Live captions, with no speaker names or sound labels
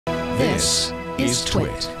This is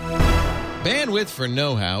Twit. Bandwidth for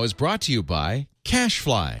Know-How is brought to you by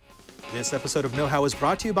CashFly. This episode of Know-How is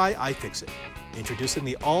brought to you by iFixit, introducing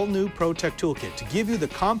the all-new ProTech Toolkit to give you the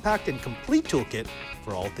compact and complete toolkit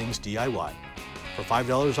for all things DIY. For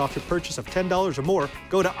 $5 off your purchase of $10 or more,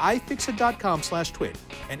 go to ifixit.com/twit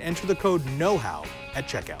and enter the code KNOWHOW at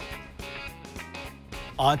checkout.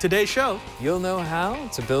 On today's show, you'll know how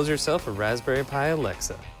to build yourself a Raspberry Pi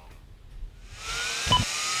Alexa.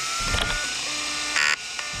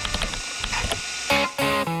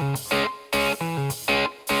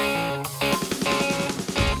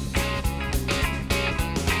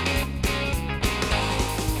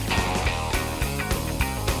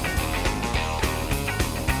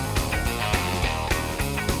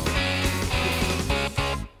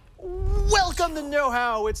 Welcome to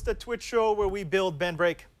Know-How. It's the Twitch show where we build, bend,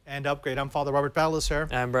 break, and upgrade. I'm Father Robert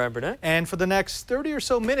Ballecer. I'm Brian Burnett. And for the next 30 or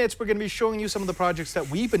so minutes, we're going to be showing you some of the projects that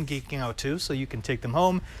we've been geeking out to, so you can take them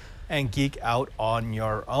home and geek out on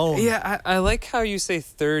your own. Yeah, I like how you say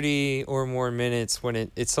 30 or more minutes when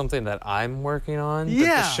it's something that I'm working on. Yeah.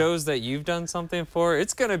 But the shows that you've done something for,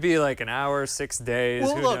 it's going to be like an hour, 6 days,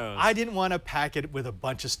 well, who look, knows? I didn't want to pack it with a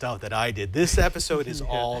bunch of stuff that I did. This episode is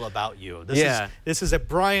all about you. This is a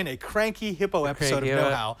Brian, a cranky hippo episode of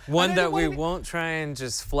Know-How. One that we won't try and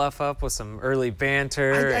just fluff up with some early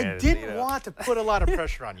banter. I didn't want to put a lot of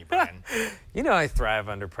pressure on you, Brian. You know I thrive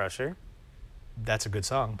under pressure. That's a good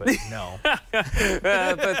song, but no. But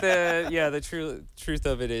the truth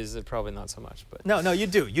of it is probably not so much. But no, you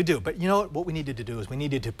do. But you know what we needed to do is we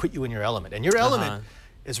needed to put you in your element, and your element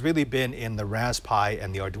has really been in the Raspberry Pi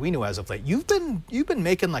and the Arduino as of late. You've been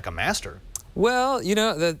making like a master. Well, you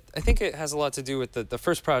know, I think it has a lot to do with the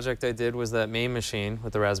first project I did was that main machine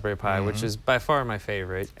with the Raspberry Pi, which is by far my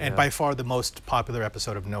favorite. And by far the most popular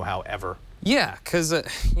episode of Know-How ever. Yeah, because,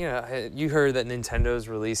 you heard that Nintendo's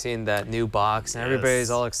releasing that new box, and everybody's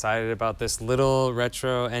all excited about this little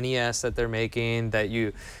retro NES that they're making that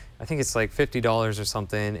I think it's like $50 or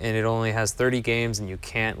something, and it only has 30 games, and you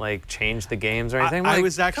can't like change the games or anything.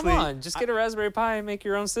 Come on, just get a Raspberry Pi and make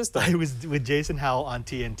your own system. I was with Jason Howell on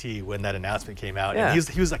TNT when that announcement came out, and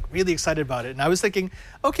he was like really excited about it, and I was thinking,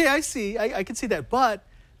 okay, I can see that, but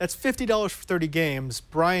that's $50 for 30 games.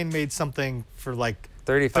 Brian made something for like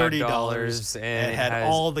 $30 and it had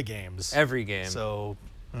all the games, every game. So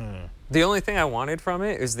the only thing I wanted from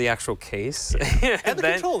it is the actual case and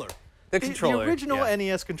the controller. The original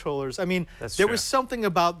NES controllers. I mean, there was something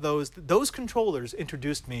about those controllers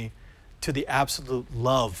introduced me to the absolute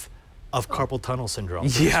love of carpal tunnel syndrome.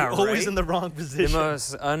 Yeah, right? Always in the wrong position. The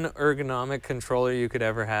most unergonomic controller you could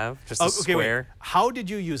ever have, just a square. Wait. How did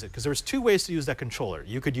you use it? Because there was two ways to use that controller.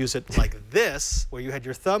 You could use it like this, where you had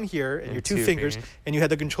your thumb here and your two fingers, and you had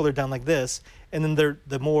the controller down like this. And then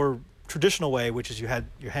the more traditional way, which is you had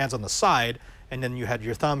your hands on the side, and then you had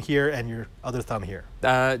your thumb here and your other thumb here.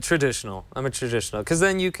 Traditional. I'm a traditional. Because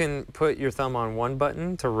then you can put your thumb on one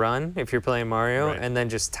button to run if you're playing Mario, and then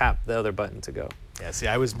just tap the other button to go. Yeah, see,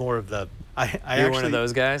 I was more of the... You're one of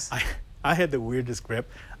those guys? I had the weirdest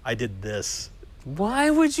grip. I did this. Why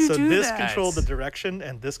would you do that? So this controlled the direction,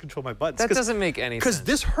 and this controlled my buttons. That doesn't make any sense. Because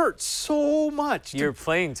this hurts so much. You're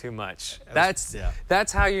playing too much. That's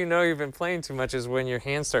how you know you've been playing too much, is when your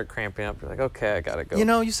hands start cramping up. You're like, okay, I gotta go. You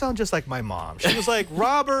know, you sound just like my mom. She was like,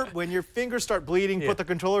 Robert, when your fingers start bleeding, put the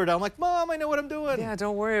controller down. I'm like, Mom, I know what I'm doing. Yeah,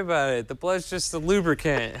 don't worry about it. The blood's just a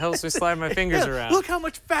lubricant. It helps me slide my fingers around. Look how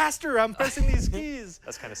much faster I'm pressing these keys.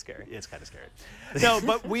 That's kind of scary. Yeah, it's kind of scary. No,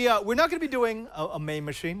 but we're not going to be doing a main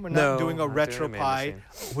machine. We're not doing a retro Pi.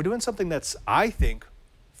 We're doing something that's, I think,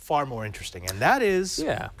 far more interesting, and that is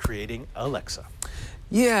creating Alexa.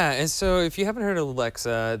 Yeah, and so if you haven't heard of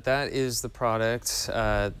Alexa, that is the product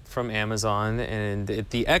from Amazon, and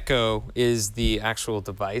the Echo is the actual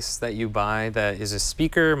device that you buy that is a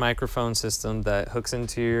speaker microphone system that hooks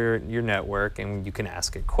into your network, and you can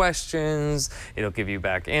ask it questions. It'll give you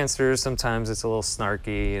back answers. Sometimes it's a little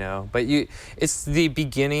snarky, but it's the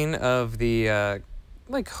beginning of the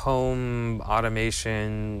like home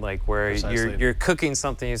automation, like where you're cooking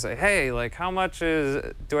something. You say, hey, like how much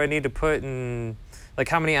do I need to put in? Like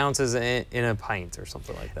how many ounces in a pint or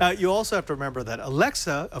something like that. You also have to remember that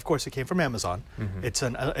Alexa, of course, it came from Amazon.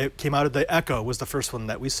 It came out of the Echo, was the first one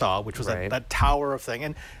that we saw, which was that tower of thing.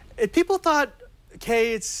 And people thought,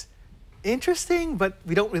 okay, it's interesting, but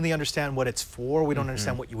we don't really understand what it's for. We don't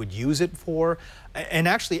understand what you would use it for. And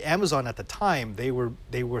actually, Amazon at the time, they were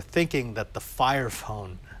thinking that the Fire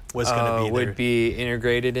Phone was going to would be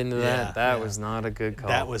integrated into that. That was not a good call.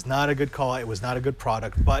 That was not a good call. It was not a good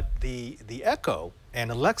product. But the Echo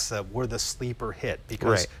and Alexa were the sleeper hit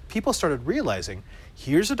because people started realizing,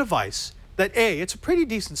 here's a device that it's a pretty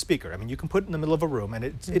decent speaker. I mean, you can put it in the middle of a room, and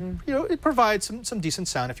it provides some decent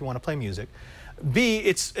sound if you want to play music. B,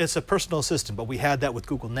 it's a personal assistant, but we had that with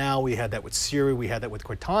Google Now, we had that with Siri, we had that with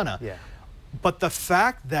Cortana. Yeah. But the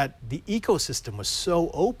fact that the ecosystem was so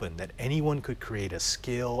open that anyone could create a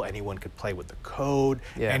skill, anyone could play with the code,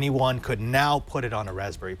 anyone could now put it on a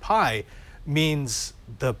Raspberry Pi means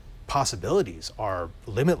the possibilities are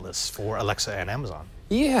limitless for Alexa and Amazon.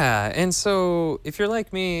 Yeah, and so if you're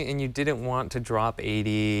like me and you didn't want to drop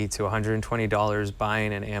 $80 to $120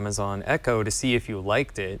 buying an Amazon Echo to see if you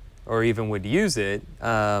liked it or even would use it,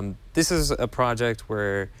 this is a project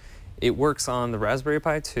where it works on the Raspberry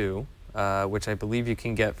Pi 2, which I believe you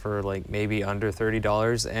can get for like maybe under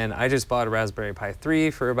 $30. And I just bought a Raspberry Pi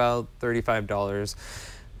 3 for about $35.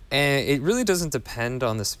 And it really doesn't depend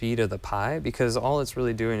on the speed of the Pi because all it's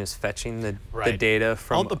really doing is fetching the data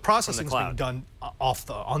from all the processing is being done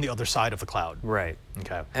on the other side of the cloud. Right.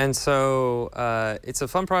 Okay. And so it's a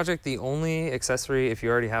fun project. The only accessory, if you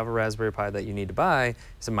already have a Raspberry Pi that you need to buy,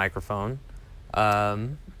 is a microphone.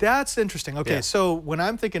 That's interesting. Okay, so when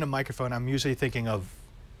I'm thinking of microphone, I'm usually thinking of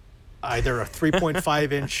either a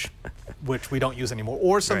 3.5-inch, which we don't use anymore,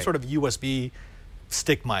 or some sort of USB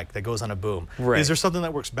stick mic that goes on a boom. Right. Is there something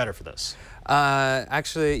that works better for this?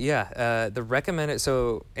 Actually, yeah. The recommended,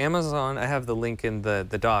 so Amazon, I have the link in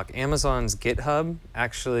the doc. Amazon's GitHub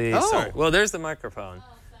actually, sorry. Well, there's the microphone.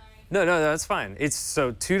 Oh, sorry. No, that's fine. It's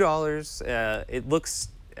so $2. It looks,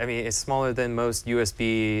 I mean, it's smaller than most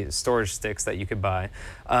USB storage sticks that you could buy.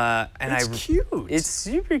 And it's cute. It's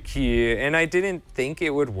super cute. And I didn't think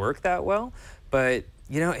it would work that well, but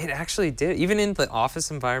you know, it actually did. Even in the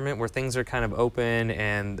office environment where things are kind of open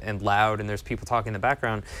and loud and there's people talking in the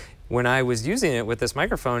background, when I was using it with this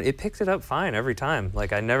microphone, it picked it up fine every time.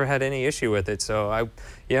 Like I never had any issue with it. So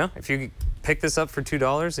if you pick this up for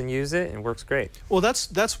 $2 and use it, it works great. Well,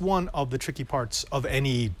 that's one of the tricky parts of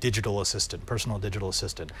any digital assistant, personal digital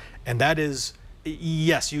assistant. And that is,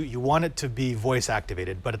 yes, you want it to be voice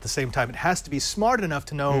activated, but at the same time, it has to be smart enough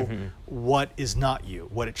to know what is not you,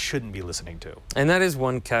 what it shouldn't be listening to. And that is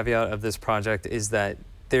one caveat of this project, is that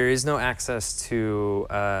there is no access to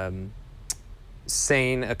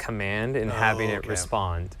saying a command and having it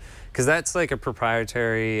respond. Because that's like a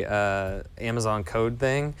proprietary Amazon code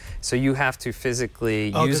thing. So you have to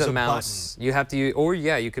physically use a mouse. You have to use, or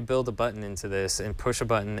you could build a button into this and push a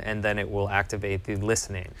button and then it will activate the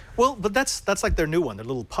listening. Well, but that's like their new one, their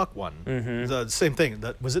little puck one. The same thing.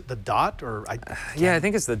 Was it the Dot or? Yeah, I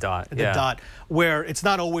think it's the Dot. The Dot, where it's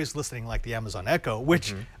not always listening like the Amazon Echo,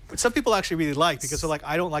 which some people actually really like because they're like,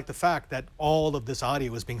 I don't like the fact that all of this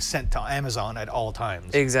audio is being sent to Amazon at all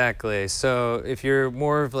times. Exactly. So if you're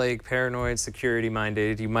more of like paranoid, security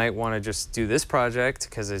minded, you might want to just do this project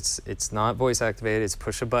because it's not voice activated, it's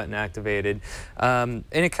push a button activated. And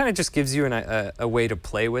it kind of just gives you a way to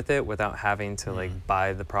play with it without having to like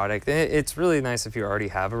buy the product. And it's really nice if you already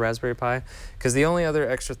have a Raspberry Pi, because the only other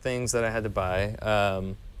extra things that I had to buy,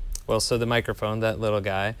 so the microphone, that little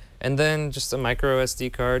guy, and then just a micro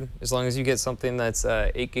SD card. As long as you get something that's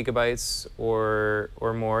 8 gigabytes or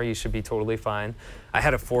more, you should be totally fine. I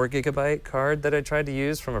had a 4 gigabyte card that I tried to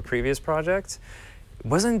use from a previous project. It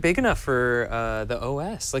wasn't big enough for the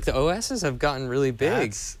OS. Like the OSs have gotten really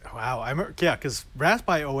big. Wow, I remember, yeah, because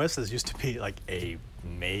Raspberry OSs used to be like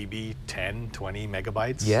maybe 10, 20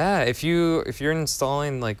 megabytes. Yeah, if you're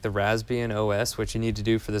installing like the Raspbian OS, which you need to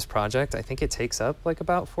do for this project, I think it takes up like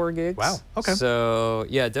about 4 gigs. Wow, okay. So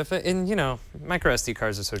yeah, definitely, and you know, micro SD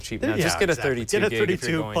cards are so cheap now. Just get a 32 Get a gig 32, if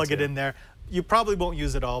you're going plug it in there. You probably won't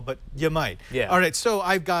use it all, but you might. Yeah. All right, so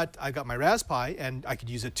I've got my Raspberry, and I could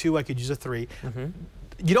use a 2, I could use a 3.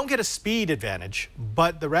 You don't get a speed advantage,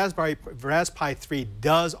 but the Raspberry Pi 3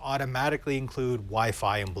 does automatically include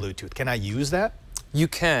Wi-Fi and Bluetooth. Can I use that? You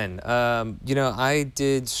can. You know, I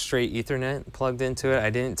did straight Ethernet plugged into it. I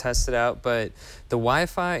didn't test it out, but the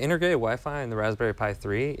Wi-Fi, integrated Wi-Fi in the Raspberry Pi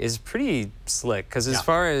 3 is pretty slick, because as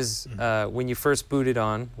far as when you first boot it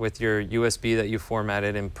on with your USB that you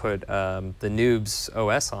formatted and put the Noobs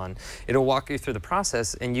OS on, it'll walk you through the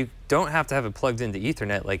process, and you don't have to have it plugged into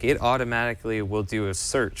Ethernet. Like, it automatically will do a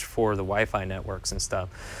search for the Wi-Fi networks and stuff.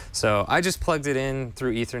 So I just plugged it in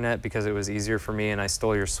through Ethernet because it was easier for me, and I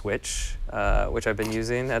stole your switch, which I've been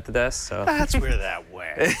using at the desk. So that's where that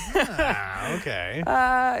went. Okay.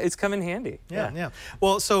 It's come in handy. Yeah.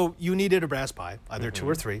 Well, so you needed a Raspberry, either 2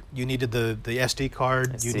 or 3. You needed the SD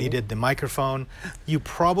card. You needed the microphone. You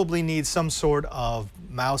probably need some sort of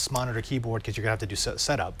mouse, monitor, keyboard, because you're gonna have to do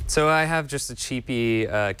setup. So I have just a cheapy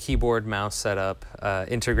keyboard keyboard mouse setup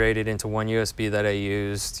integrated into one USB that I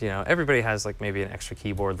used. You know, everybody has like maybe an extra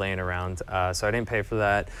keyboard laying around, so I didn't pay for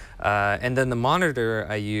that. And then the monitor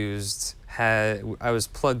I used I was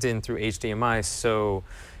plugged in through HDMI, so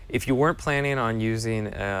if you weren't planning on using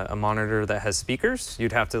a monitor that has speakers,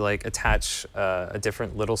 you'd have to like attach a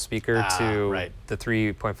different little speaker to the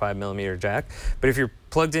 3.5 millimeter jack. But if you're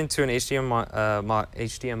plugged into an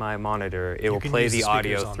HDMI monitor, it will play the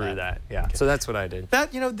audio through that. Yeah. Okay. So that's what I did.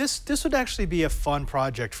 That, you know, this would actually be a fun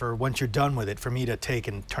project for once you're done with it, for me to take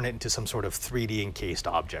and turn it into some sort of 3D encased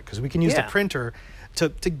object, because we can use the printer to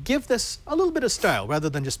give this a little bit of style rather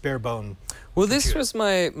than just bare bone. Well, this was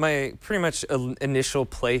my pretty much initial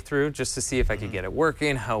playthrough, just to see if I could get it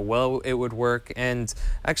working, how well it would work. And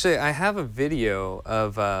actually, I have a video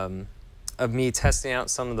of me testing out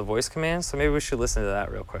some of the voice commands, so maybe we should listen to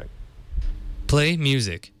that real quick. Play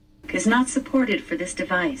music. Is not supported for this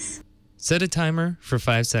device. Set a timer for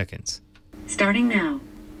 5 seconds. Starting now.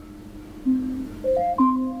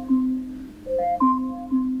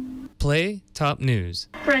 Play top news.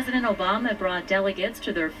 President Obama brought delegates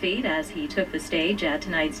to their feet as he took the stage at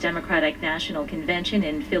tonight's Democratic National Convention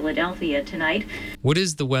in Philadelphia tonight. What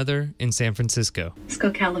is the weather in San Francisco?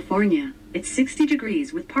 California. It's 60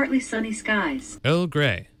 degrees with partly sunny skies. Earl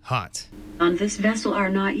Grey, hot. On this vessel are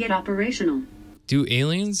not yet operational. Do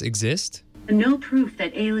aliens exist? No proof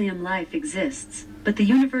that alien life exists, but the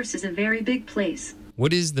universe is a very big place.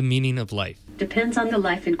 What is the meaning of life? Depends on the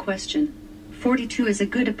life in question. 42 is a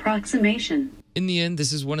good approximation. In the end,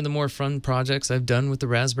 this is one of the more fun projects I've done with the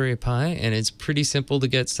Raspberry Pi, and it's pretty simple to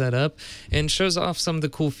get set up and shows off some of the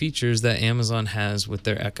cool features that Amazon has with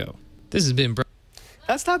their Echo. This has been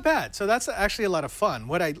That's not bad. So that's actually a lot of fun.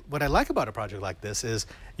 What I like about a project like this is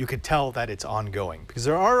you could tell that it's ongoing, because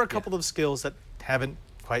there are a couple of skills that haven't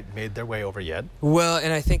quite made their way over yet. Well,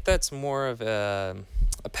 and I think that's more of a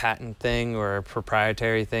patent thing or a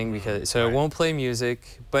proprietary thing, because it won't play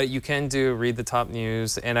music, but you can read the top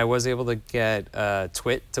news. And I was able to get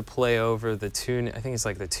Twit to play over the tune. I think it's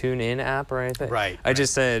like the TuneIn app, right? I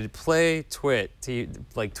just said play Twit,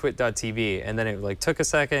 like twit.tv, and then it like took a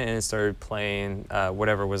second and it started playing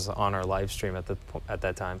whatever was on our live stream at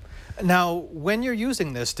that time. Now, when you're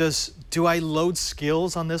using this, do I load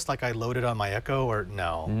skills on this like I loaded on my Echo, or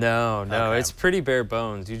no? No, okay. It's pretty bare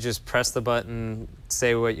bones. You just press the button,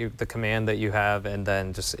 say the command that you have, and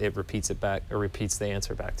then it repeats it back, or repeats the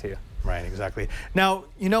answer back to you. Right, exactly. Now,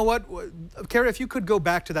 you know what, Kara, if you could go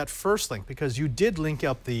back to that first link, because you did link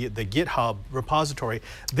up the GitHub repository.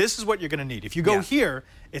 This is what you're going to need. If you go here,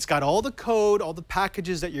 it's got all the code, all the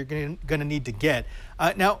packages that you're going to need to get.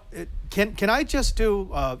 Now, can I just do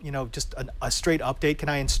you know, just a straight update? Can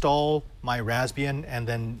I install my Raspbian and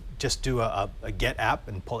then just do a Get app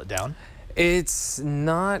and pull it down? It's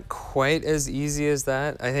not quite as easy as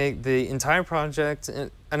that. I think the entire project, and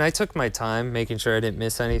I took my time making sure I didn't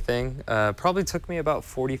miss anything, probably took me about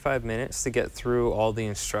 45 minutes to get through all the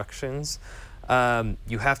instructions.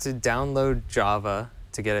 You have to download Java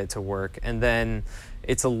to get it to work, and then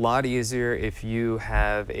it's a lot easier if you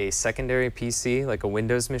have a secondary PC, like a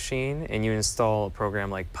Windows machine, and you install a program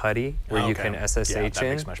like PuTTY, where you can SSH in. That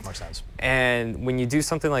makes much more sense. And when you do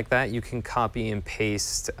something like that, you can copy and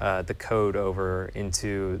paste the code over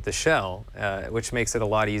into the shell, which makes it a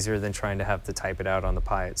lot easier than trying to have to type it out on the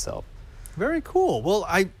Pi itself. Very cool. Well,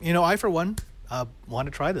 I for one, want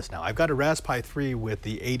to try this now. I've got a Raspberry Pi 3 with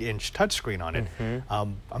the 8-inch touchscreen on it.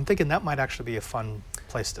 I'm thinking that might actually be a fun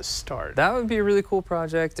place to start. That would be a really cool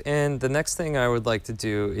project. And the next thing I would like to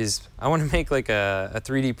do is I want to make like a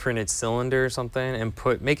 3D printed cylinder or something and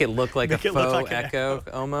make it look like a faux Echo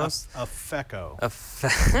almost. A Fecko.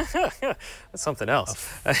 That's something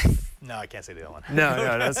else. No, I can't say the other one.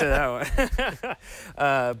 No, don't say that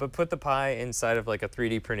one. But put the Pi inside of like a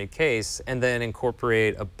 3D printed case and then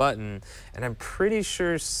incorporate a button. And I'm pretty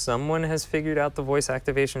sure someone has figured out the voice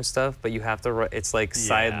activation stuff, but you have to, it's like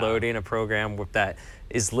side loading a program with that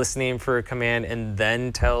is listening for a command and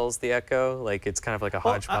then tells the Echo. Like it's kind of like a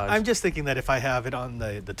hodgepodge. I'm just thinking that if I have it on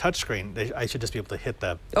the touch screen, I should just be able to hit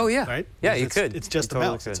the. Oh yeah. Right? Yeah, you could. It's just a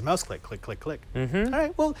mouse. It's a mouse click, click, click, click. All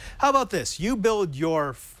right. Well, how about this? You build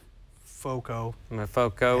your Foco. My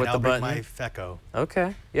Foco with the button. My Fecko.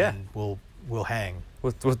 Okay. Yeah. And we'll hang.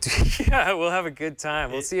 We'll have a good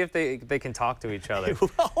time. We'll see if they can talk to each other.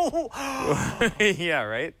 Yeah,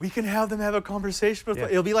 right? We can have them have a conversation with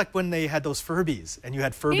It'll be like when they had those Furbies, and you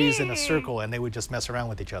had Furbies in a circle, and they would just mess around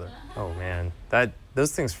with each other. Oh, man.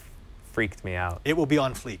 Those things freaked me out. It will be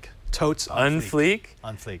on fleek. Totes on fleek.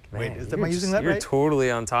 On fleek. Man, Wait, am I using that right? You're totally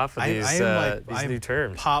on top of these new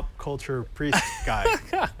terms. Pop culture priest guy.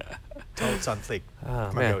 Totes on fleek.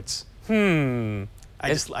 Oh, my goats.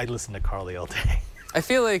 I listen to Carly all day. I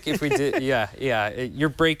feel like if we did, you're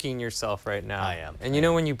breaking yourself right now. I am. And you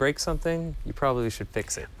know when you break something, you probably should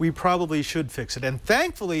fix it. We probably should fix it. And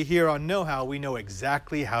thankfully here on Know How, we know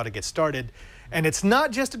exactly how to get started. And it's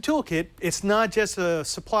not just a toolkit, it's not just a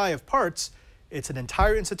supply of parts, it's an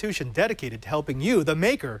entire institution dedicated to helping you, the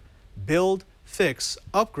maker, build, fix,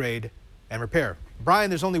 upgrade, and repair. Brian,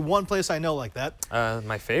 there's only one place I know like that.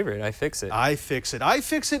 My favorite, iFixit. iFixit.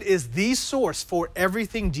 iFixit is the source for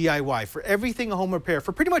everything DIY, for everything home repair,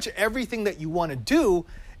 for pretty much everything that you want to do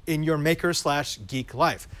in your maker/geek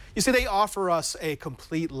life. You see, they offer us a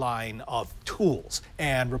complete line of tools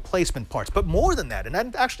and replacement parts, but more than that,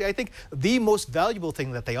 and actually I think the most valuable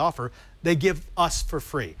thing that they offer, they give us for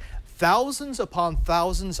free. Thousands upon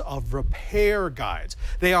thousands of repair guides.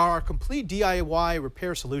 They are our complete DIY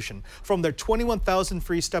repair solution. From their 21,000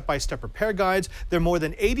 free step-by-step repair guides, their more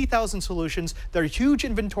than 80,000 solutions, their huge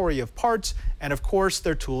inventory of parts, and of course,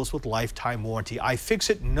 their tools with lifetime warranty.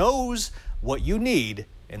 iFixit knows what you need,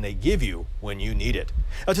 and they give you when you need it.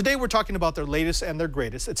 Now, today we're talking about their latest and their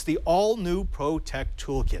greatest. It's the all-new ProTech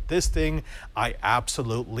Toolkit. This thing I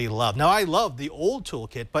absolutely love. Now, I love the old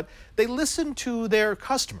toolkit, but they listened to their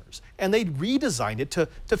customers and they redesigned it to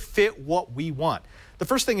fit what we want. The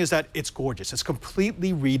first thing is that it's gorgeous. It's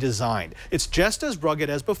completely redesigned. It's just as rugged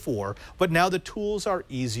as before, but now the tools are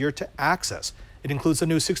easier to access. It includes a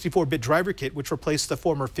new 64-bit driver kit, which replaced the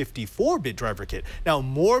former 54-bit driver kit. Now,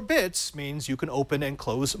 more bits means you can open and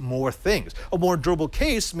close more things. A more durable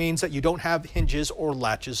case means that you don't have hinges or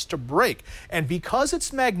latches to break. And because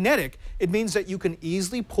it's magnetic, it means that you can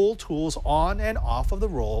easily pull tools on and off of the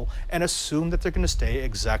roll and assume that they're going to stay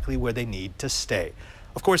exactly where they need to stay.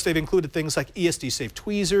 Of course, they've included things like ESD-safe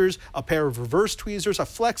tweezers, a pair of reverse tweezers, a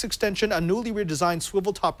flex extension, a newly redesigned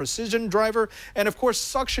swivel top precision driver, and of course,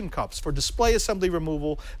 suction cups for display assembly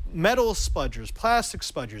removal, metal spudgers, plastic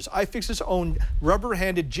spudgers, iFixit's own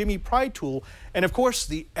rubber-handed Jimmy pry tool, and of course,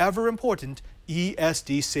 the ever-important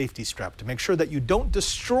ESD safety strap to make sure that you don't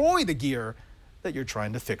destroy the gear that you're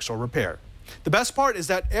trying to fix or repair. The best part is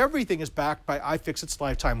that everything is backed by iFixit's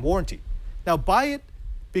lifetime warranty. Now, buy it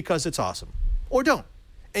because it's awesome, or don't.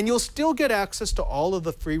 And you'll still get access to all of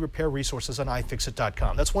the free repair resources on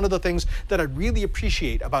iFixit.com. That's one of the things that I really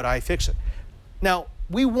appreciate about iFixit. Now,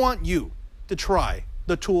 we want you to try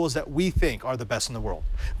the tools that we think are the best in the world.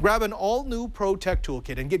 Grab an all-new ProTech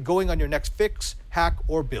Toolkit and get going on your next fix, hack,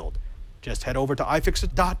 or build. Just head over to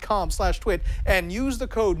iFixit.com/twit and use the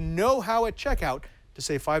code KNOWHOW at checkout to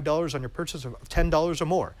save $5 on your purchase of $10 or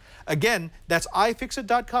more. Again, that's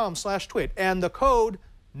iFixit.com/twit and the code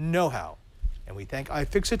KNOWHOW. And we thank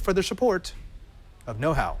iFixit for their support of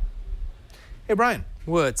Know How. Hey, Brian.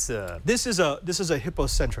 What's up? This is a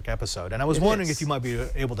hippo-centric episode, and I was wondering if you might be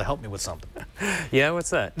able to help me with something. Yeah,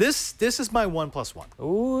 what's that? This is my 1+1.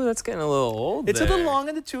 Ooh, that's getting a little old. It's a little long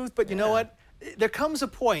in the tooth, but you know what? There comes a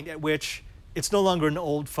point at which it's no longer an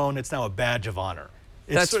old phone, it's now a badge of honor.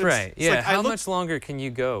 That's right. Yeah, like how much longer can you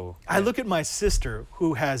go? I look at my sister,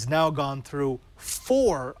 who has now gone through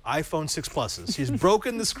 4 iPhone 6 Pluses. She's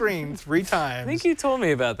broken the screen 3 times. I think you told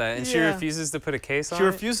me about that, and she refuses to put a case on it? She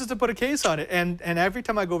refuses to put a case on it, and every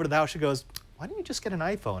time I go over to the house, she goes, why don't you just get an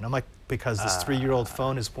iPhone? I'm like, because this 3-year-old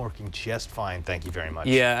phone is working just fine, thank you very much.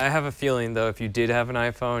 Yeah, I have a feeling, though, if you did have an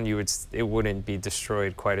iPhone, it wouldn't be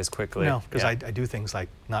destroyed quite as quickly. No, because I do things like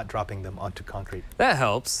not dropping them onto concrete. That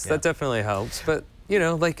helps. Yeah. That definitely helps. But, you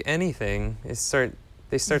know, like anything, they start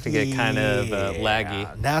to get kind of laggy.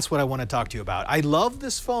 That's what I want to talk to you about. I love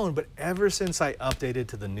this phone, but ever since I updated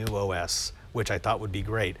to the new OS, which I thought would be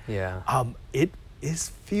great, it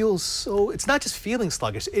feels so, it's not just feeling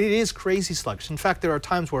sluggish, it is crazy sluggish. In fact, there are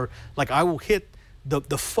times where, like, I will hit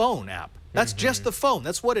the phone app. That's just the phone,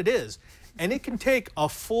 that's what it is. And it can take a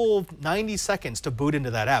full 90 seconds to boot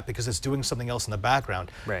into that app because it's doing something else in the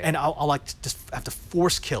background. Right. And I'll like just have to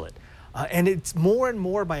force kill it. And it's more and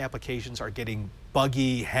more of my applications are getting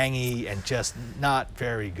buggy, hangy, and just not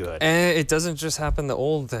very good. And it doesn't just happen to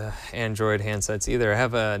old Android handsets either. I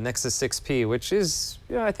have a Nexus 6P, which is,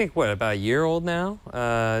 I think, what, about a year old now?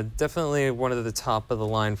 Definitely one of the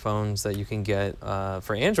top-of-the-line phones that you can get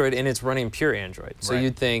for Android, and it's running pure Android. So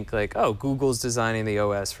you'd think, like, oh, Google's designing the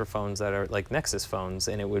OS for phones that are like Nexus phones,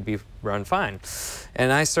 and it would be run fine.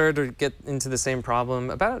 And I started to get into the same problem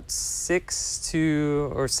about 6,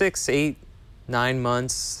 8, 9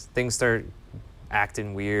 months. Things start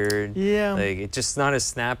acting weird. Yeah. Like, it's just not as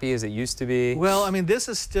snappy as it used to be. Well, I mean, this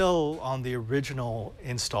is still on the original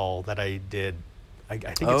install that I did I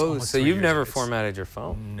think it's almost so 3 you've years. never formatted your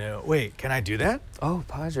phone? No. Wait, can I do that? Oh,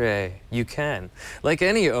 Padre, you can. Like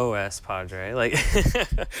any OS, Padre. Like,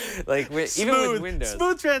 even with Windows.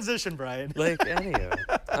 Smooth transition, Brian. Like any of it.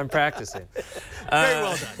 I'm practicing. Very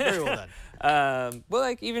well done. Very well done. Well,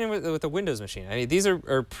 like even with a Windows machine, I mean, these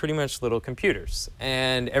are pretty much little computers.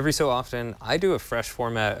 And every so often, I do a fresh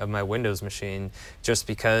format of my Windows machine just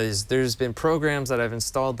because there's been programs that I've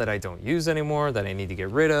installed that I don't use anymore, that I need to get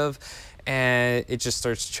rid of. And it just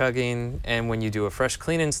starts chugging. And when you do a fresh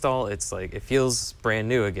clean install, it's like, it feels brand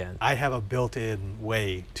new again. I have a built-in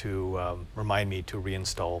way to remind me to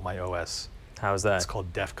reinstall my OS. How's that? It's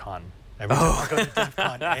called DEF CON. Every time I go to DEF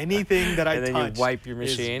CON, anything that I touch, and then you wipe your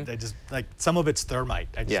machine. I just like some of it's thermite.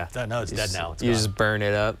 I just no, it's dead now. It's you gone. just burn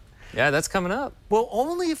it up. Yeah, that's coming up. Well,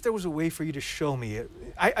 only if there was a way for you to show me.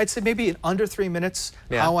 I'd say maybe in under 3 minutes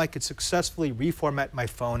how I could successfully reformat my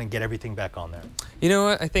phone and get everything back on there. You know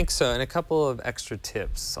what? I think so, and a couple of extra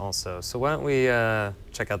tips also. So why don't we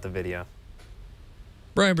check out the video?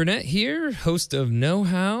 Brian Burnett here, host of Know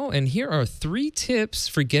How, and here are 3 tips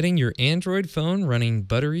for getting your Android phone running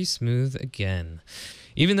buttery smooth again.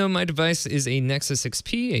 Even though my device is a Nexus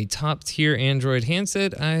XP, a top-tier Android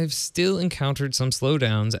handset, I've still encountered some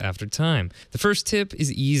slowdowns after time. The first tip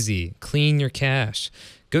is easy. Clean your cache.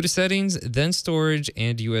 Go to Settings, then Storage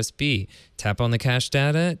and USB. Tap on the cache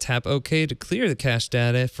data, tap OK to clear the cache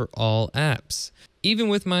data for all apps. Even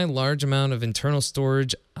with my large amount of internal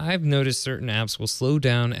storage, I've noticed certain apps will slow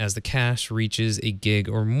down as the cache reaches a gig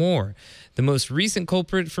or more. The most recent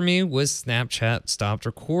culprit for me was Snapchat stopped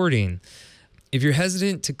recording. If you're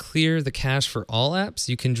hesitant to clear the cache for all apps,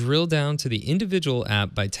 you can drill down to the individual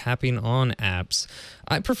app by tapping on apps.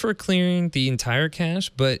 I prefer clearing the entire cache,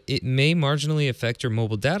 but it may marginally affect your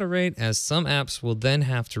mobile data rate as some apps will then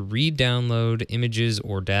have to re-download images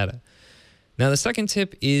or data. Now, the second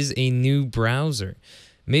tip is a new browser.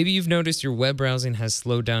 Maybe you've noticed your web browsing has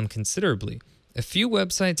slowed down considerably. A few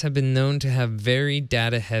websites have been known to have very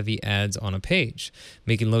data-heavy ads on a page,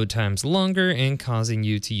 making load times longer and causing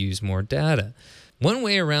you to use more data. One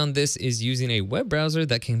way around this is using a web browser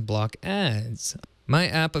that can block ads. My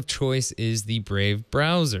app of choice is the Brave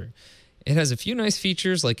browser. It has a few nice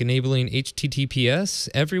features like enabling HTTPS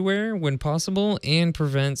everywhere when possible and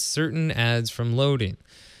prevents certain ads from loading.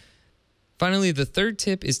 Finally, the third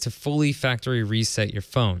tip is to fully factory reset your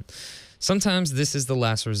phone. Sometimes this is the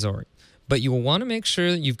last resort, but you will want to make sure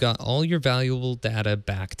that you've got all your valuable data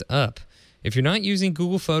backed up. If you're not using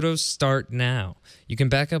Google Photos, start now. You can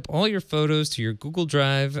back up all your photos to your Google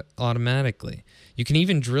Drive automatically. You can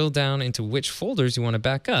even drill down into which folders you want to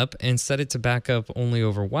back up and set it to back up only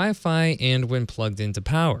over Wi-Fi and when plugged into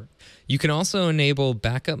power. You can also enable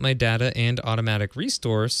Backup My Data and Automatic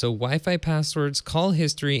Restore so Wi-Fi passwords, call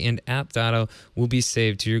history, and app data will be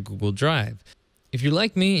saved to your Google Drive. If you're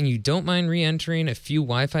like me and you don't mind re-entering a few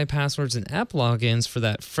Wi-Fi passwords and app logins for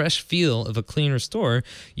that fresh feel of a clean restore,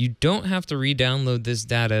 you don't have to re-download this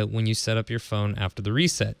data when you set up your phone after the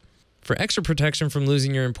reset. For extra protection from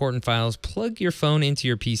losing your important files, plug your phone into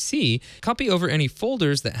your PC, copy over any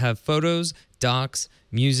folders that have photos, docs,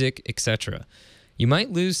 music, etc. You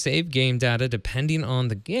might lose saved game data depending on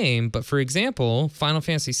the game, but for example, Final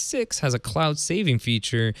Fantasy VI has a cloud saving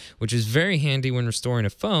feature, which is very handy when restoring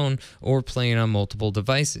a phone or playing on multiple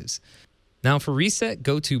devices. Now for reset,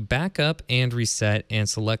 go to Backup and Reset and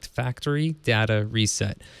select Factory Data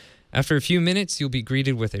Reset. After a few minutes, you'll be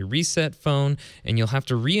greeted with a reset phone, and you'll have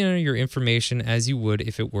to re-enter your information as you would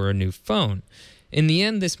if it were a new phone. In the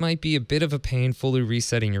end, this might be a bit of a pain fully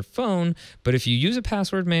resetting your phone, but if you use a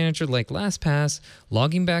password manager like LastPass,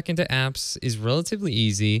 logging back into apps is relatively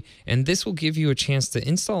easy, and this will give you a chance to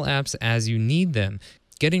install apps as you need them,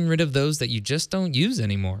 getting rid of those that you just don't use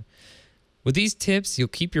anymore. With these tips, you'll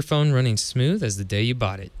keep your phone running smooth as the day you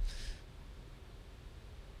bought it.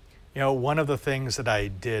 You know, one of the things that I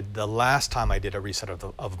did the last time I did a reset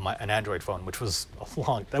of an Android phone, which was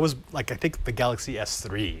that was like, I think the Galaxy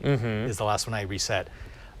S3 is the last one I reset.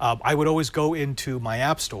 I would always go into my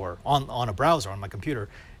app store on a browser on my computer,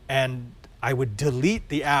 and I would delete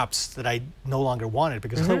the apps that I no longer wanted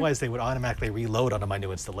because otherwise they would automatically reload onto my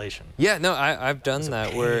new installation. Yeah, no, I've done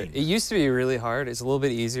that where it used to be really hard. It's a little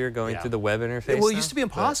bit easier going through the web interface. Well, it used to be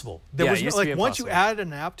impossible. There was no, like once you add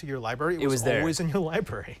an app to your library, it was always in your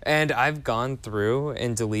library. And I've gone through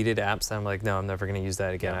and deleted apps that I'm like, no, I'm never going to use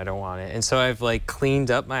that again. I don't want it. And so I've like cleaned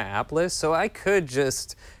up my app list so I could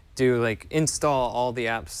just do like install all the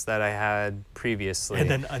apps that I had previously. And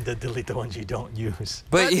then delete the ones you don't use.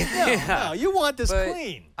 But no, you want this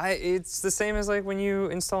clean. It's the same as like when you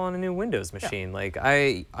install on a new Windows machine. Like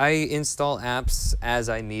I install apps as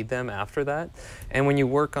I need them after that. And when you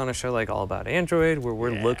work on a show like All About Android, where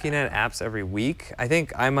we're looking at apps every week, I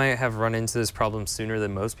think I might have run into this problem sooner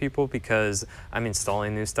than most people because I'm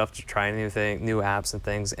installing new stuff to try new apps and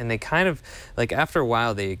things. And they kind of, like after a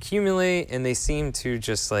while, they accumulate and they seem to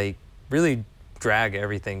just like really drag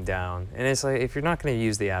everything down. And it's like, if you're not going to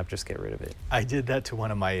use the app, just get rid of it. I did that to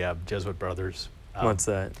one of my Jesuit brothers. What's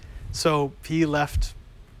that? So he left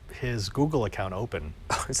his Google account open.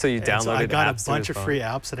 So you downloaded so I got apps a bunch of free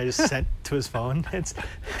apps that I just sent to his phone. It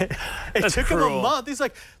took him a month. He's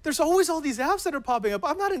like, there's always all these apps that are popping up.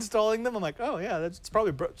 I'm not installing them. I'm like, oh yeah, it's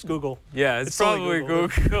probably it's Google. Yeah, it's probably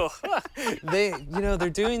Google. They're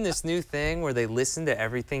doing this new thing where they listen to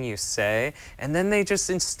everything you say and then they just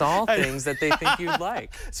install things that they think you'd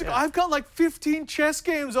like. So I've got like 15 chess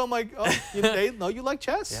games on my. Oh, they know you like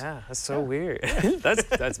chess. Yeah, that's so weird.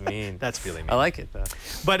 that's mean. That's really mean. I like it though.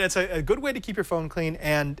 But it's a good way to keep your phone clean,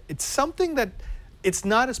 and it's something that it's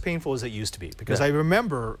not as painful as it used to be. Because I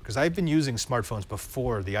remember, because I've been using smartphones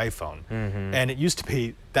before the iPhone, and it used to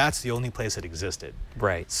be that's the only place it existed.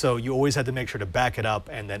 Right. So you always had to make sure to back it up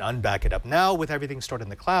and then unback it up. Now with everything stored in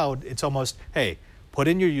the cloud, it's almost, hey, put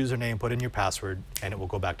in your username, put in your password, and it will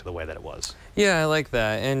go back to the way that it was. Yeah, I like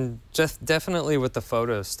that. And just definitely with the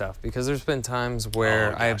photo stuff, because there's been times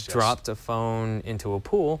where I've dropped a phone into a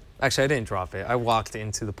pool. Actually, I didn't drop it. I walked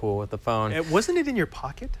into the pool with the phone. Wasn't it in your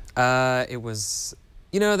pocket? It was,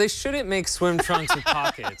 they shouldn't make swim trunks with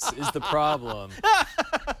pockets is the problem.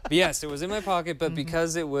 But yes, it was in my pocket, but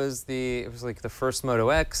because it was like the first Moto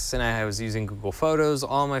X and I was using Google Photos,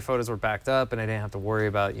 all my photos were backed up and I didn't have to worry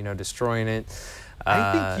about, destroying it.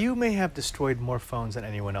 I think you may have destroyed more phones than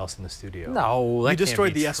anyone else in the studio. No, that you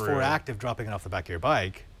destroyed can't be the true. S4 Active, dropping it off the back of your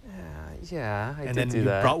bike. Yeah, I did do that. And then you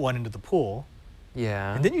brought one into the pool.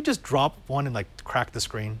 Yeah. And then you just drop one and like crack the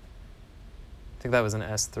screen. I think that was an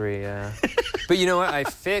S3, yeah. But you know what? I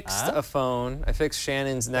fixed a phone. I fixed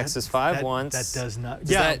Shannon's Nexus 5 once. That does not.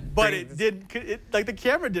 But it didn't. Like the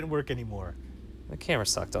camera didn't work anymore. The camera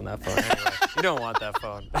sucked on that phone anyway. You don't want that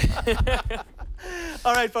phone.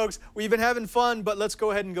 All right, folks, we've been having fun, but let's go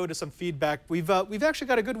ahead and go to some feedback. We've actually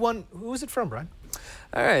got a good one. Who is it from, Brian?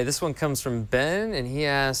 All right, this one comes from Ben, and he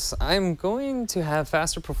asks, am I going to have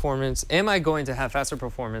faster performance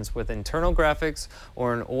with internal graphics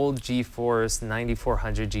or an old GeForce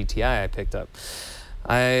 9400 GTI I picked up?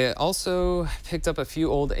 I also picked up a few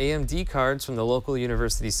old AMD cards from the local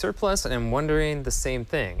university surplus, and I'm wondering the same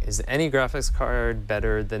thing. Is any graphics card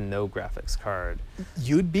better than no graphics card?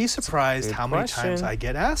 You'd be surprised how many times I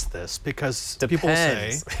get asked this, because people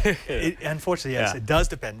say, unfortunately, yes, it does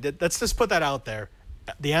depend. Let's just put that out there.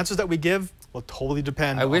 The answers that we give will totally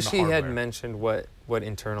depend on the hardware. I wish he had mentioned what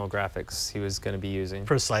internal graphics he was going to be using.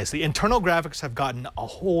 Precisely. Internal graphics have gotten a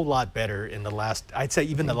whole lot better in the last, I'd say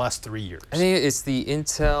even the last 3 years. I think it's the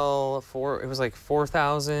Intel 4, it was like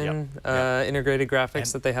 4000 integrated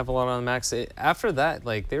graphics that they have a lot on the Macs. After that,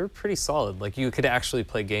 like, they were pretty solid. Like, you could actually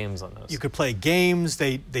play games on those. You could play games.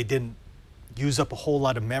 They didn't use up a whole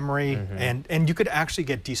lot of memory, and you could actually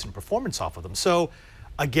get decent performance off of them. So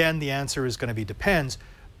again, the answer is going to be depends.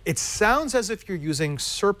 It sounds as if you're using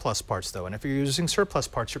surplus parts, though, and if you're using surplus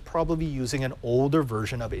parts, you're probably using an older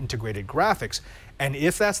version of integrated graphics. And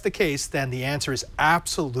if that's the case, then the answer is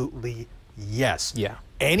absolutely yes. Yeah.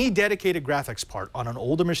 Any dedicated graphics part on an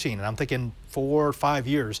older machine, and I'm thinking 4 or 5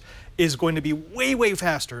 years, is going to be way, way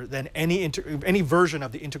faster than any version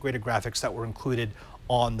of the integrated graphics that were included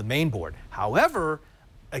on the main board. However,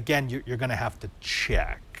 again, you're going to have to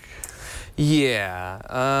check. Yeah.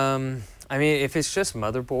 I mean, if it's just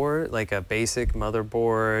motherboard, like a basic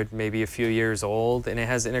motherboard, maybe a few years old, and it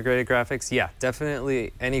has integrated graphics, yeah,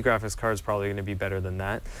 definitely any graphics card is probably going to be better than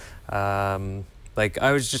that. Like,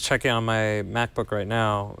 I was just checking on my MacBook right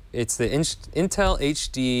now. It's the Intel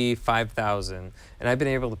HD 5000, and I've been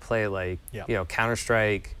able to play, like,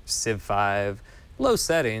 Counter-Strike, Civ 5, low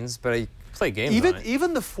settings, but I play games on it.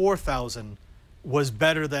 Even the 4000 was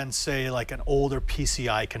better than, say, like an older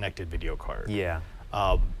PCI-connected video card. Yeah.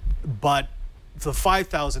 But the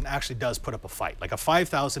 5000 actually does put up a fight. Like a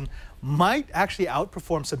 5000 might actually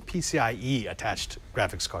outperform some PCIe attached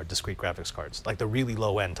graphics card, discrete graphics cards, like the really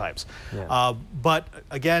low-end types. Yeah. But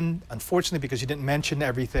again, unfortunately, because you didn't mention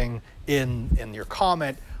everything in your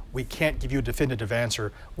comment, we can't give you a definitive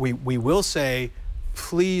answer. We will say,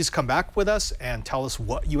 please come back with us and tell us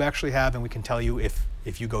what you actually have, and we can tell you if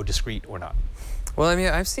you go discrete or not. Well, I mean,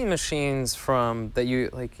 I've seen machines from that you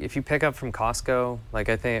like if you pick up from Costco. Like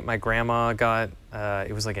I think my grandma got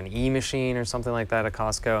it was like an E machine or something like that at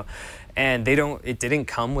Costco, and it didn't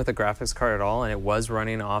come with a graphics card at all, and it was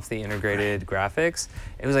running off the integrated graphics.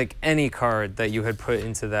 It was like any card that you had put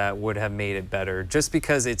into that would have made it better, just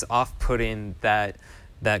because it's off-putting that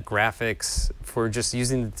graphics for just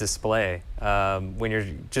using the display when you're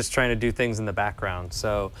just trying to do things in the background.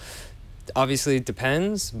 So obviously it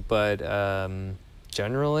depends, but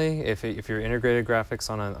generally, if you're integrated graphics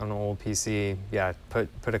on an old PC, yeah, put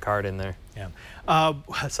a card in there. Yeah.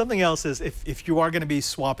 Something else is if you are going to be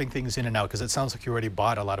swapping things in and out, because it sounds like you already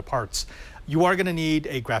bought a lot of parts, you are going to need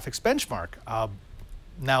a graphics benchmark.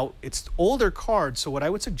 Now, it's older cards, so what I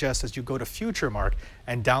would suggest is you go to FutureMark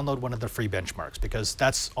and download one of the free benchmarks, because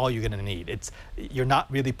that's all you're going to need. You're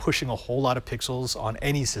not really pushing a whole lot of pixels on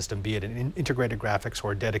any system, be it an integrated graphics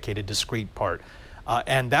or a dedicated discrete part.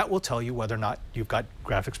 And that will tell you whether or not you've got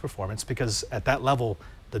graphics performance, because at that level,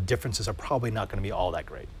 the differences are probably not going to be all that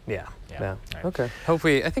great. Yeah. Right. Okay.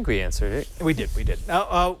 I think we answered it. We did.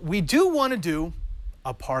 Now, we do want to do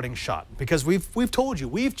a parting shot, because we've told you,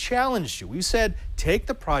 we've challenged you. We said, take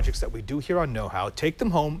the projects that we do here on Know How, take them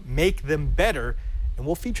home, make them better, and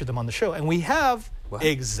we'll feature them on the show. And we have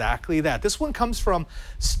exactly that. This one comes from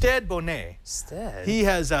Stead Bonnet. Stead? He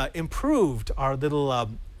has improved our little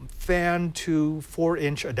fan to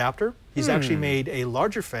 4-inch adapter. He's actually made a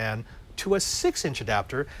larger fan to a 6-inch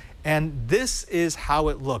adapter. And this is how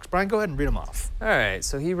it looks. Brian, go ahead and read them off. All right,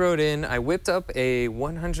 so he wrote in, I whipped up a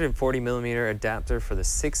 140 millimeter adapter for the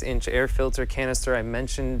 6-inch air filter canister I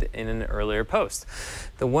mentioned in an earlier post.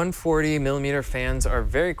 The 140 millimeter fans are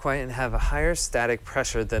very quiet and have a higher static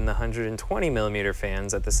pressure than the 120 millimeter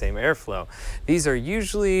fans at the same airflow. These are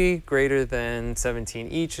usually greater than 17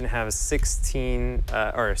 each and have a 6-year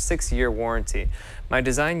warranty. My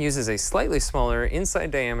design uses a slightly smaller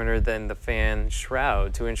inside diameter than the fan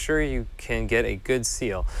shroud to ensure you can get a good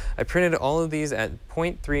seal. I printed all of these at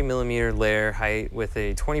 0.3 millimeter layer height with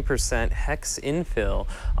a 20% hex infill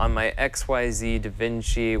on my XYZ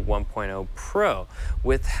DaVinci 1.0 Pro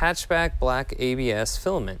with hatchback black ABS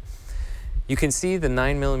filament. You can see the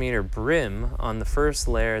 9mm brim on the first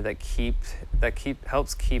layer that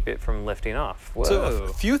helps keep it from lifting off. Whoa. So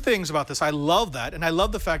a few things about this. I love that, and I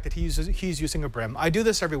love the fact that he's using a brim. I do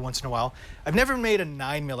this every once in a while. I've never made a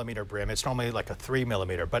 9mm brim. It's normally like a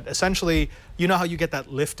 3mm, but essentially, you know how you get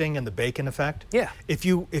that lifting and the bacon effect? Yeah. If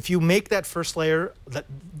you make that first layer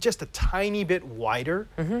just a tiny bit wider,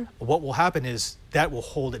 what will happen is that will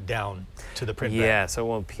hold it down to the print bed. Yeah, so it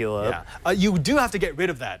won't peel up. Yeah. You do have to get rid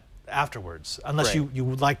of that afterwards, unless you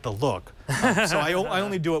like the look. So I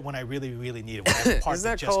only do it when I really, really need it. When I have a part Is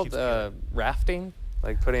that just called rafting?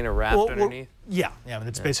 Like putting a raft underneath? Yeah, I mean,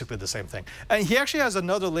 it's basically the same thing. And he actually has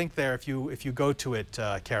another link there if you go to it,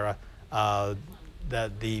 Kara.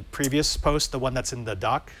 The previous post, the one that's in the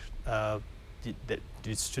doc, that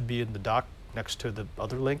it should be in the doc next to the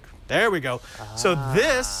other link. There we go. So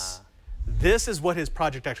this is what his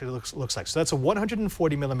project actually looks like. So that's a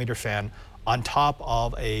 140 millimeter fan on top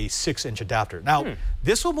of a 6-inch adapter. Now,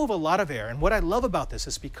 this will move a lot of air, and what I love about this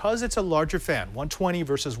is because it's a larger fan, 120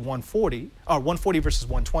 versus 140, or 140 versus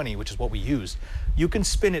 120, which is what we use, you can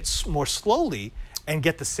spin it more slowly and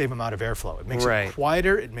get the same amount of airflow. It makes it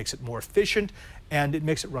quieter, it makes it more efficient, and it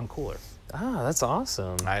makes it run cooler. Ah, that's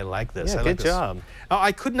awesome. I like this. Yeah, good job.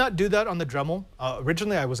 I could not do that on the Dremel.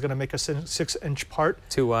 Originally, I was going to make a 6-inch part.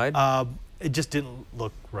 Too wide? It just didn't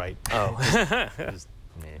look right. Oh.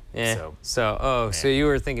 So you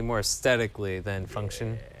were thinking more aesthetically than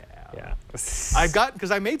function? Yeah.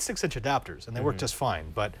 Because I made 6-inch adapters, and they work just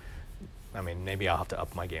fine, but I mean, maybe I'll have to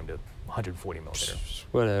up my game to 140 millimeter.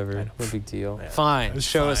 Whatever, no big deal. Yeah. Fine,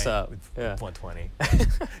 show us up. With 120.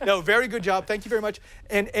 No, very good job. Thank you very much.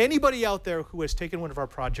 And anybody out there who has taken one of our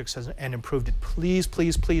projects and improved it, please,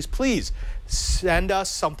 please, please, please send us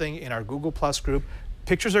something in our Google Plus group.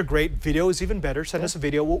 Pictures are great. Video is even better. Send us a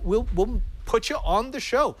video. We'll put you on the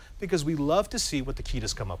show because we love to see what the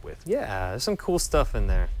Kitas come up with. Yeah, there's some cool stuff in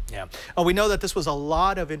there. Yeah. We know that this was a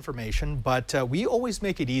lot of information, but we always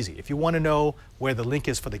make it easy. If you want to know where the link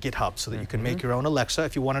is for the GitHub so that you can make your own Alexa,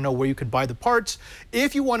 if you want to know where you can buy the parts,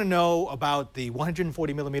 if you want to know about the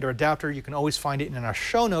 140 millimeter adapter, you can always find it in our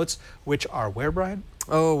show notes, which are where, Brian?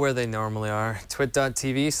 Oh, where they normally are.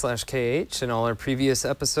 twit.tv/KH, and all our previous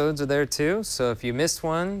episodes are there too. So if you missed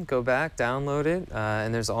one, go back, download it.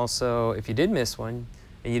 And there's also, if you did miss one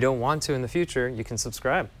and you don't want to in the future, you can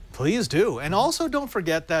subscribe. Please do. And also don't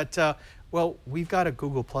forget that, well, we've got a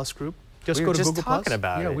Google Plus group. Just go to Google Plus. We were just talking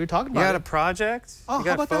about it. Yeah, we were talking about it. You got a project? Oh, you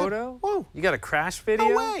got how about a photo? That? Whoa. You got a crash video?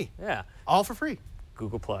 No way. Yeah. All for free.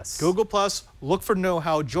 Google Plus. Google Plus, look for Know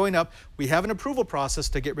How, join up. We have an approval process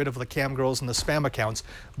to get rid of the cam girls and the spam accounts,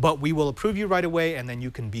 but we will approve you right away, and then you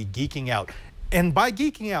can be geeking out. And by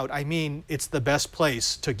geeking out, I mean it's the best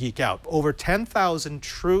place to geek out. Over 10,000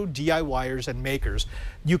 true DIYers and makers.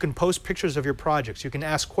 You can post pictures of your projects. You can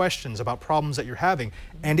ask questions about problems that you're having.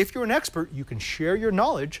 And if you're an expert, you can share your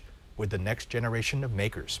knowledge with the next generation of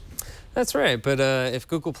makers. That's right, but if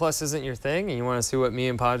Google Plus isn't your thing and you want to see what me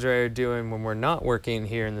and Padre are doing when we're not working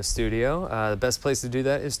here in the studio, the best place to do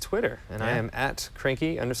that is Twitter. And I am at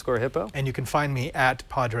cranky_hippo. And you can find me at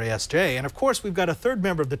PadreSJ. And of course, we've got a third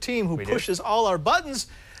member of the team who pushes all our buttons.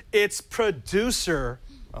 It's producer.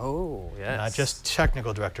 Oh, yes. Not just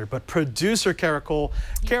technical director, but producer Kara Cole.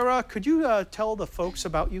 Kara, could you tell the folks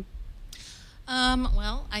about you?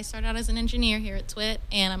 Well, I started out as an engineer here at TWiT,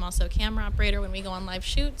 and I'm also a camera operator when we go on live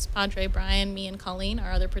shoots. Padre, Brian, me, and Colleen,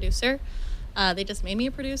 our other producer. They just made me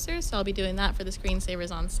a producer, so I'll be doing that for the Screensavers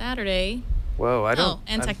on Saturday. Whoa,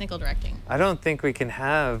 and technical directing. I don't think we can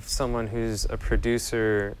have someone who's a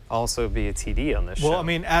producer also be a TD on this show. Well, I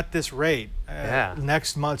mean, at this rate,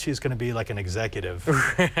 next month she's going to be like an executive.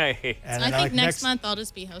 Right. And so I think next month I'll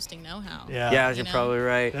just be hosting Know How. Yeah, you're probably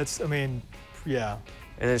right. That's, I mean, yeah.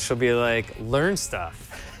 And then she'll be like, learn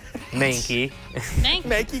stuff. Manky.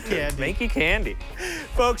 Manky candy. Manky candy.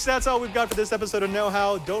 Folks, that's all we've got for this episode of Know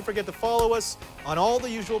How. Don't forget to follow us on all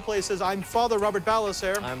the usual places. I'm Father Robert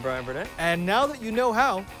Balaser. I'm Brian Burnett. And now that you know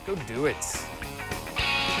how, go do it.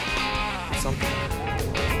 Something.